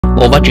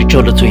我把去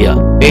做的对呀，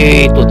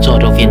被多找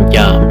到人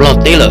家不老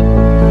对了，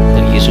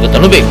这意思个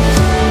当了呗。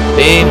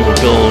被我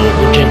做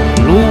我真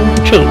路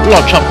车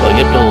老差不多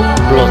也都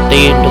不老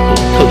对，都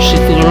头是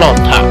都老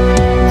他，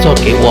做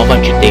给我把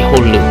去对好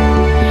了。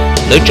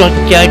来做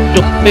家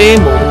做被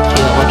我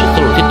听我就做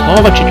了，ที่ท้อ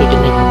把去做的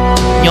呢，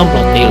ยอม不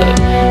老对了。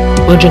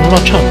我真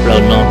老差不了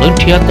呢，人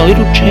ที่到一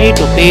路车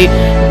做被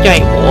ใ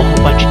จ我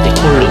把去对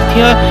好了，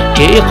ที่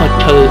这一个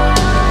头。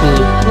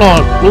lo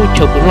lúc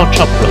chờ cũng lo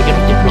chọc rồi cho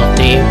nó lo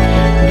tê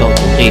rồi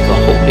cũng đi có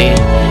hậu bê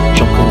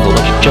trong không có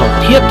bao giờ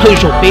thiết thời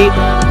rồi bê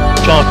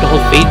cho hậu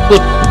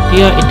Facebook thì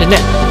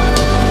internet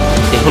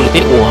để hậu bê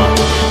ủa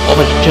ở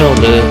bao giờ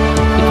là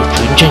cái cuộc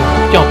chiến tranh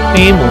cho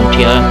bê một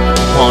thì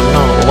họ nó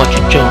ở bao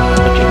giờ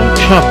nó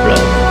chọc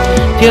rồi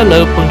thì là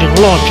phần chân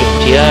lo chuyện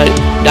thì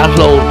đã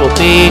lâu rồi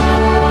bê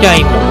chạy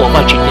một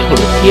bao giờ để hậu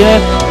thì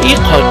ít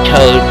họ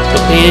chờ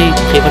rồi bê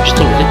thì bao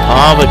giờ thì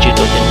thọ bao giờ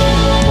rồi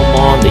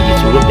để ý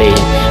số lượng đề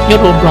nhớ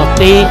luôn lọt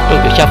tê tôi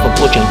được cha phần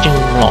chân chân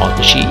lọ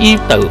thì chỉ ý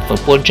từ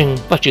phần chân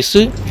và chữ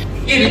xứ.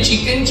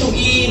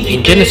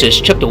 In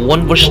Genesis chapter 1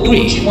 verse 3,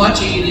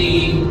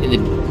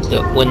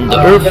 when the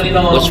earth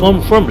was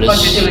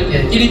formless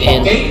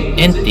and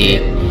empty,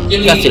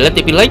 God said, "Let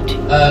there be light,"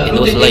 and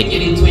there was light,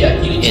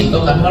 and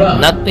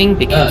nothing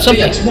became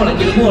something.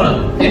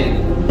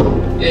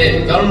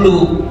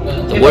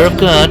 The Word of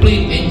God,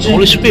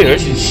 Holy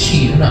Spirit,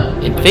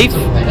 in faith,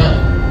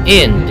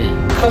 and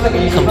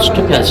comes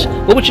to pass.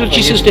 What would you like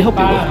Jesus to help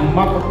you with?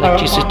 Like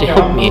Jesus to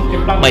help me,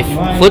 my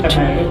foot,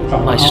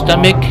 my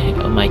stomach,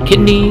 my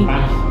kidney,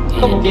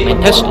 and my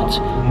intestines.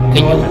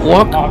 Can you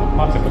walk?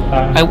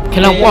 I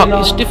cannot walk.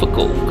 It's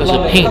difficult because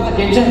of pain.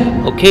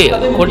 Okay,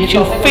 according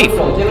to faith,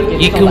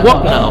 you can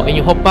walk now, and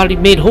your whole body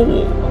made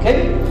whole.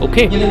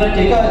 Okay.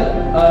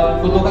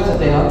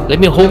 Let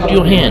me hold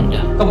your hand.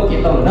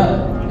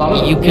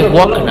 You can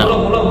walk now.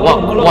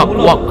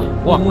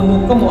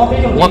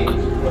 Walk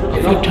a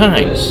few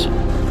times.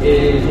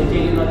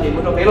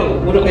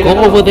 Go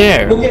over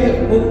there.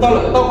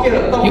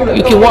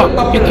 You can walk.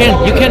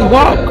 You can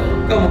walk.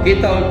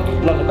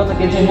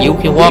 You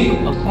can walk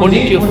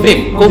according to your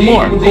faith. Go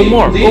more.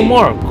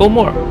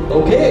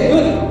 Okay,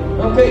 good.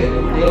 Okay.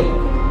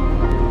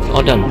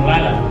 All done.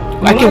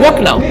 I can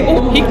walk now.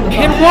 He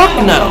can walk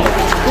now.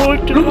 Glory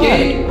to God.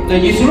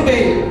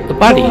 The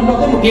body,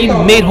 he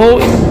made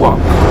whole and walk.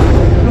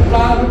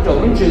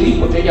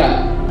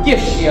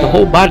 The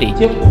whole body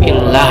be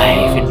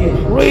alive and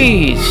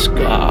praise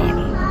God.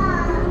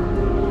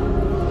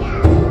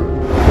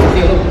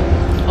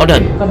 All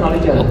done.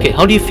 Okay,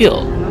 how do you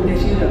feel?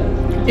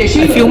 I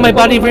feel my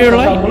body very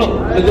light.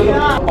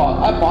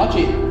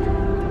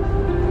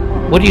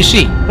 What do you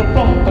see?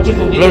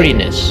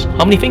 Blurriness.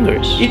 How many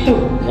fingers?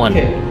 One.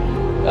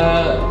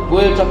 I'm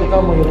going to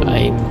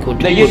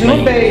put my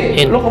hand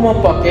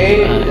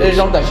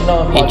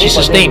in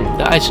Jesus' name.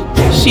 The eyes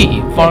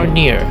see far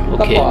near.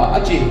 Okay.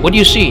 What do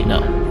you see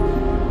now?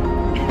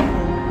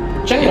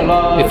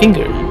 Your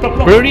finger.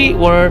 Blurry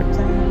or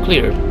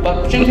clear?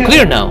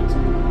 Clear now.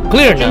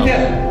 Clear now.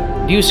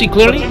 Do you see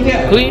clearly?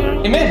 Clear?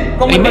 Amen.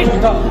 Glory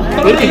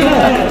to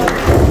God.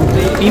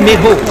 He made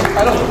hope.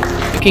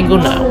 You can go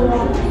now.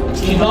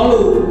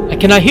 I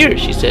cannot hear,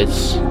 she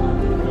says.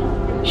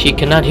 She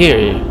cannot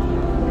hear.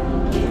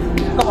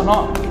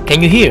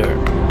 Can you hear?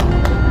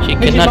 She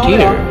cannot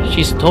hear.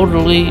 She's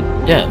totally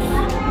deaf.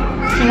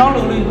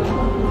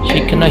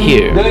 She cannot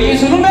hear.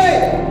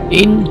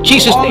 In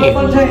Jesus' name,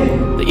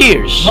 the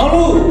ears,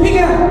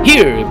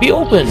 hear, be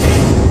open.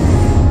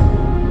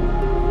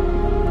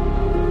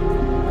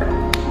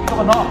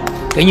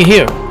 Can you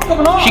hear?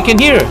 She can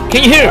hear.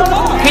 Can you hear?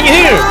 Can you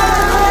hear?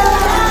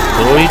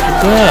 Glory to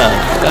God.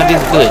 God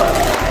is good.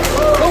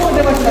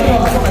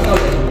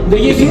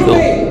 You can go.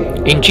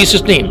 In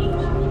Jesus' name.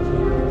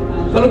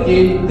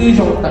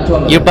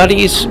 Your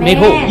body is made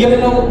whole.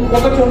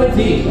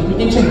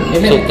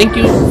 So thank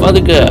you,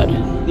 Father God.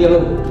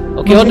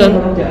 Okay, hold on.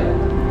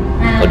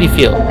 How do you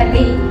feel?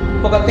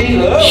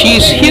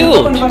 She's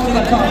healed.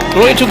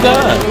 Glory to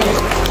God.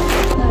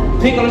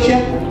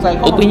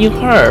 Open your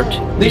heart.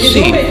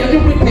 Receive.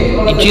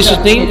 In Jesus'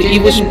 name, the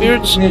evil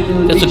spirits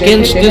that's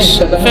against this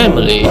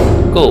family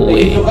go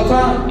away.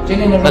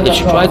 By the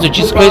stripes of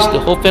Jesus Christ, the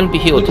whole family be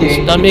healed. The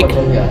stomach,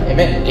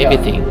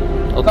 everything.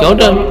 Okay,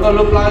 hold on.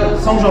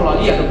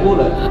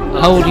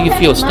 How do you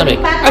feel, stomach?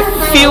 I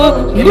feel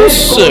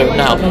looser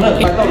now.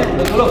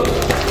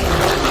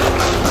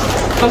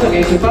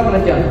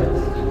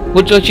 What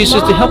would you like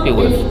Jesus to help you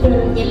with?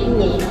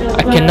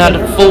 I cannot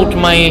fold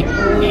my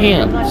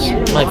hands,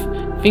 my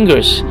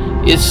fingers.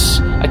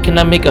 I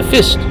cannot make a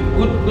fist.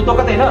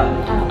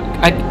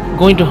 I'm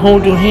going to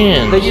hold your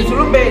hand.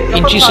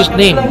 In Jesus'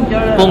 name,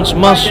 bones,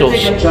 muscles,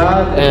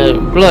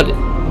 blood.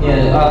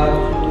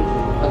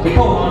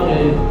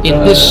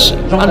 In this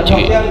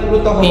auntie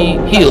be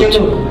healed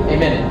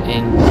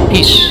in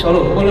peace.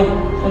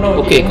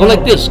 Okay, go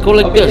like this, go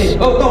like this.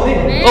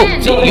 Oh,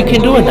 see, you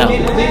can do it now.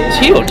 It's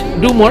healed.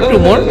 Do more, do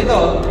more.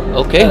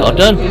 Okay, all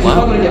done.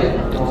 Wow.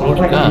 Glory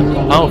to God,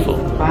 powerful.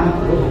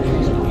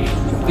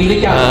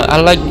 I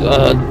like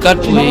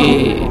God to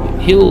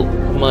heal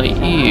my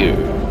ear.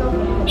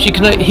 He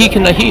cannot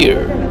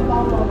hear.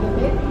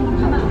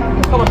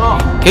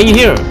 Can you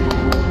hear?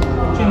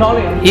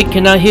 He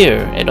cannot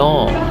hear at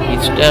all.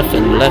 He's deaf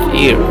in left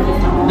ear.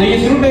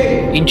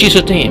 In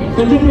Jesus' name,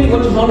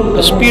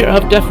 the spirit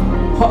of deaf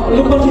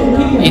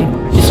in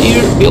his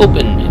ear be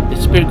open, and the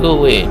spirit go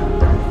away.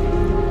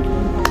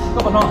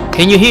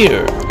 Can you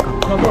hear?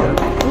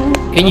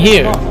 Can you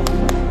hear?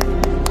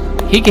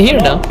 He can hear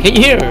now. Can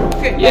you hear?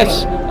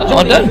 Yes.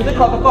 All done.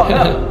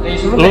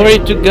 Glory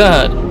to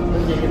God.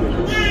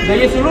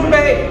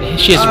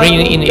 She is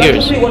ringing in the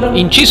ears.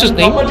 In Jesus'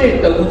 name,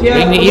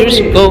 ring the ears,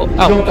 go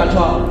out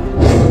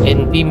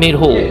and be made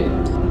whole. Okay.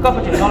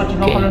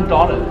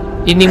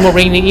 You need more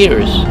ringing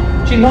ears.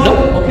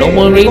 No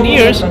more ringing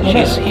ears.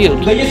 She's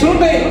healed.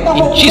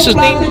 In Jesus'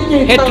 name,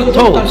 head to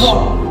toes,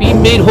 be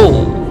made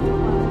whole.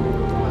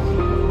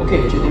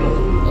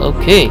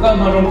 Okay.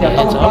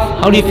 Hands off.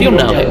 How do you feel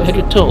now? Head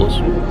to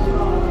toes.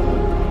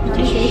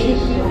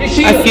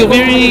 I feel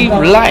very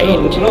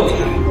light.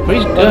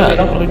 Praise God.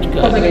 Glory to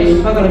God.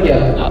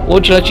 What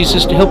would you like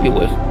Jesus to help you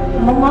with?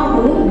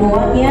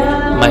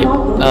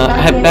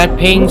 I have back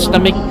pain,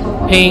 stomach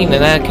pain,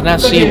 and I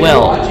cannot see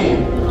well.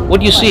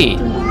 What do you see?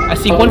 I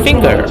see one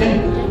finger.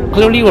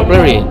 Clearly or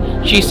blurry?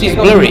 She sees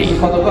blurry.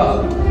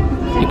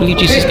 You believe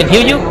Jesus can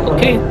heal you?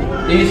 Okay.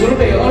 In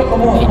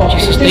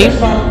Jesus' name,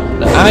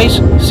 the eyes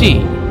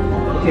see.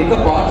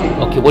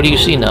 Okay, what do you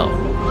see now?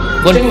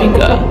 One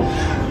finger.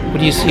 What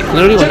do you see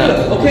clearly or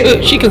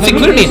not? She can see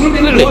clearly.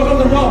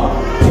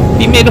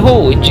 Be made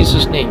whole in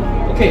Jesus' name.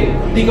 Okay,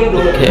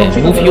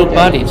 move your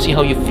body and see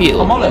how you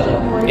feel.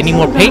 Any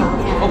more pain?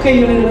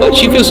 But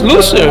she feels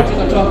looser.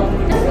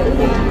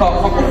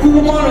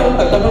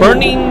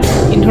 Burning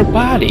in her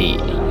body.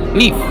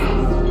 Leave.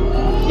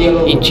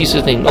 In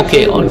Jesus' name.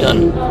 Okay, all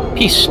done.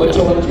 Peace now.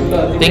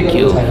 Thank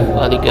you,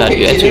 Father God.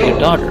 You answered your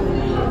daughter.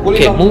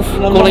 Okay, move.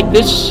 Go like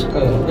this.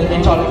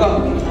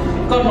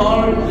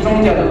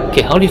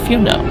 Okay, how do you feel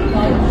now?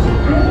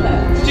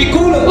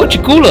 Oh,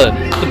 Chikula.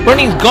 The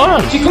burning's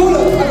gone. Oh,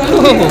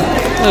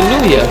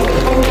 hallelujah.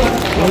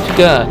 Glory to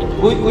God.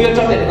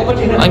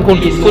 I'm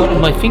going to put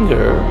my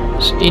finger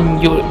in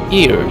your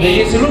ear.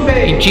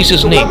 In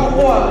Jesus' name.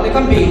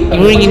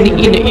 Ring in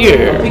the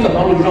ear.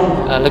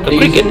 Like a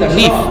cricket.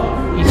 Leaf.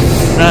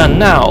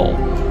 Now.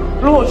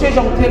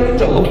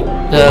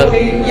 The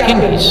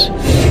kidneys,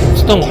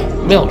 stone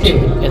melt,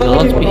 and the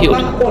lungs be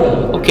healed.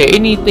 Okay,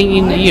 anything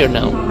in the ear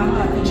now?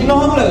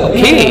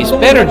 Okay, it's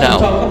better now.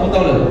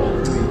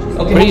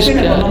 Praise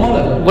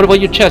God. What about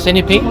your chest?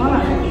 Any pain?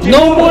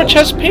 No more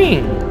chest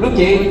pain.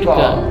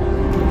 God.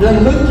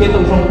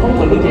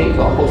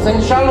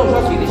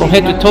 From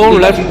head to toe,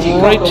 left,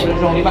 right,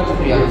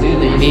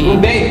 be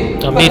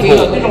made whole.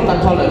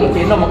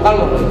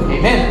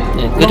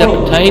 And good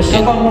appetite.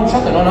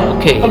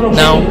 Okay,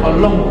 now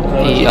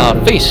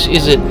the face,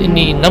 is it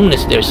any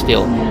numbness there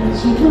still?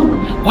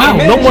 Wow,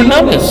 no more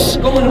numbness.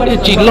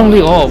 It's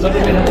lonely off.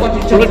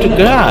 Glory to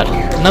God.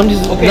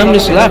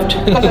 Numbness left.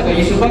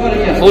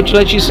 What would you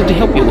like Jesus to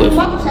help you with?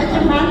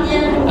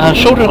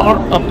 Shoulder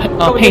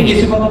pain.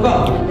 You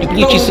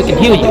believe Jesus can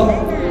heal you?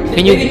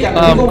 Can you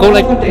go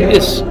like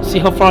this? See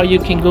how far you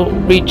can go,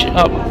 reach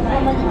up.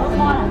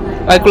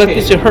 I go like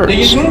this, it hurts. In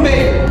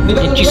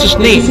Jesus'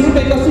 name, you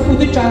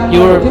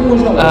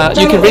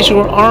can raise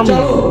your arm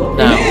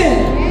now.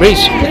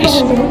 Raise.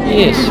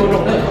 Yes.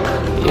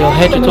 Your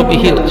head to toe be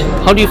healed.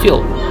 How do you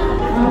feel?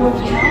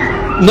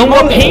 No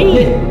more pain.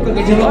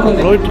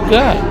 Glory to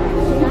God.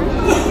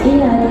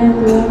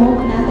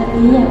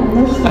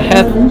 I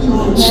have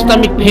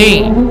stomach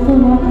pain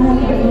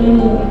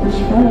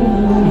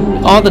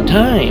all the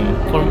time,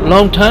 for a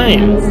long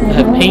time. I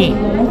have pain.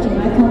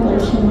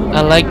 I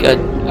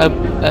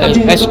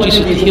ask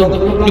Jesus to heal me.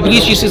 You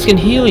believe Jesus can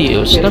heal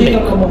your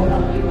stomach?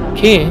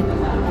 Okay.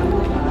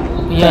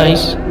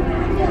 Yes.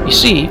 You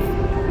see.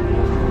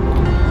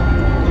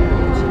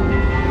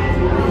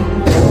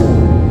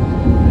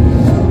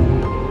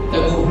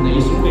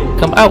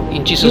 Come out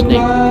in Jesus'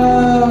 name.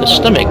 The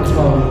stomach.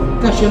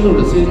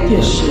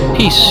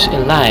 Peace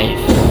and life.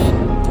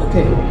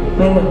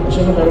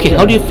 Okay,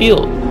 how do you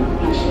feel?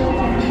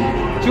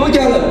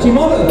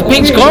 The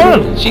pain's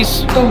gone.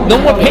 She's no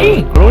more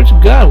pain. Glory to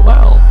God.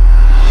 Wow.